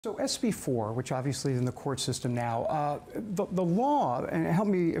So SB4, which obviously is in the court system now, the law, and help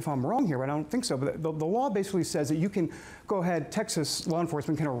me if I'm wrong here, but I don't think so, but the law basically says that you can go ahead, Texas law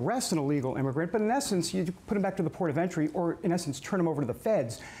enforcement can arrest an illegal immigrant, but in essence, you put him back to the port of entry, or in essence, turn him over to the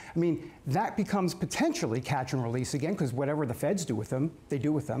feds. I mean, that becomes potentially catch and release again, because whatever the feds do with them, they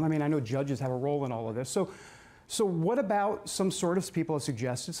do with them. I mean, I know judges have a role in all of this. So what about some sort of, people have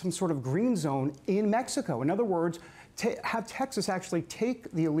suggested, some sort of green zone in Mexico? In other words, have Texas actually take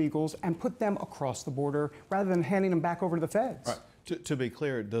the illegals and put them across the border rather than handing them back over to the feds. Right. To be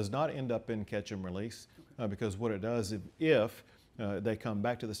clear, it does not end up in catch and release because what it does, if they come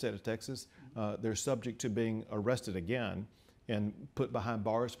back to the state of Texas, they're subject to being arrested again and put behind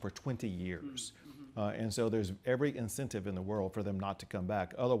bars for 20 years. And so there's every incentive in the world for them not to come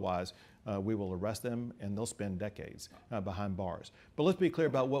back. Otherwise, we will arrest them and they'll spend decades behind bars. But let's be clear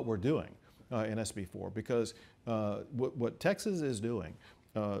about what we're doing in SB4, because what Texas is doing,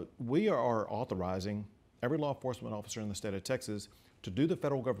 we are authorizing every law enforcement officer in the state of Texas to do the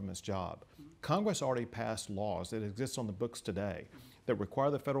federal government's job. Congress already passed laws that exist on the books today that require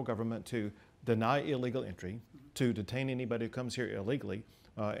the federal government to deny illegal entry, to detain anybody who comes here illegally,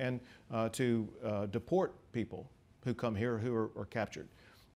 and to deport people who come here who are captured.